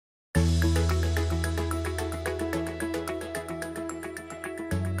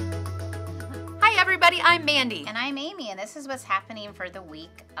everybody, I'm Mandy. And I'm Amy, and this is what's happening for the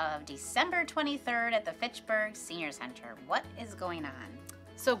week of December 23rd at the Fitchburg Senior Center. What is going on?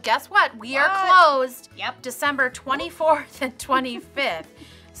 So guess what? We are closed December December 24th and 25th.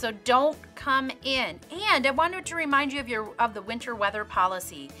 So don't come in. And I wanted to remind you of the winter weather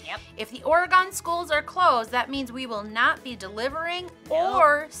policy. If the Oregon schools are closed, that means we will not be delivering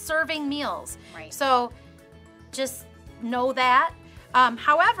or serving meals. So just know that.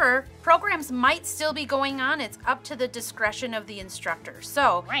 However, programs might still be going on. It's up to the discretion of the instructor.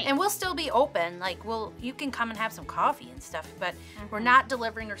 So, and we'll still be open. Like, you can come and have some coffee and stuff, but we're not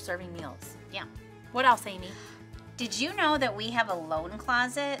delivering or serving meals. What else, Amy? Did you know that we have a loan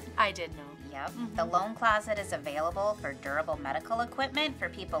closet? I did know. The loan closet is available for durable medical equipment for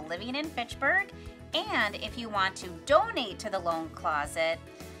people living in Fitchburg. And if you want to donate to the loan closet,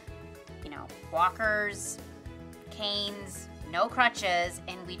 you know, walkers, canes, no crutches,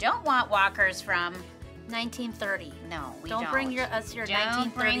 and we don't want walkers from 1930. No, we don't. Don't bring us your 1930s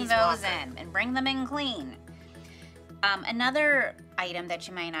Don't bring those walker. in, and bring them in clean. Another item that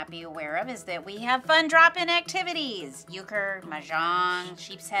you might not be aware of is that we have fun drop-in activities. Euchre, Mahjong,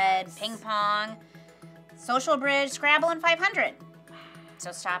 Sheep's Head, Ping Pong, Social Bridge, Scrabble, and 500.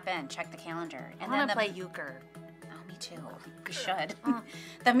 So stop in, check the calendar. I want to play euchre. Oh, me too. We should.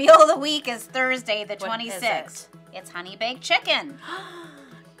 The meal of the week is Thursday, the 26th. It's honey baked chicken.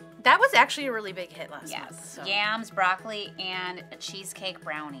 That was actually a really big hit last month. So. Yams, broccoli, and a cheesecake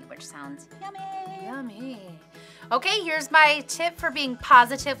brownie, which sounds yummy. Yummy. Okay, here's my tip for being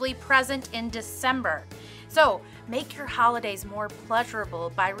positively present in December. So, make your holidays more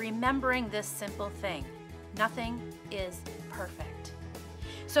pleasurable by remembering this simple thing. Nothing is perfect.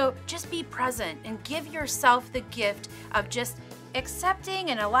 So, just be present and give yourself the gift of just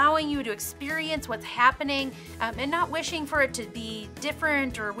accepting and allowing you to experience what's happening and not wishing for it to be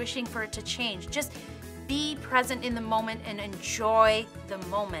different or wishing for it to change. Just be present in the moment and enjoy the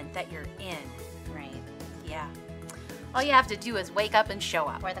moment that you're in. Yeah. All you have to do is wake up and show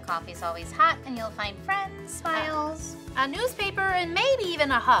up. Where the coffee's always hot and you'll find friends, smiles, a newspaper, and maybe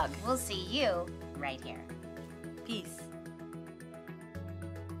even a hug. We'll see you right here. Peace.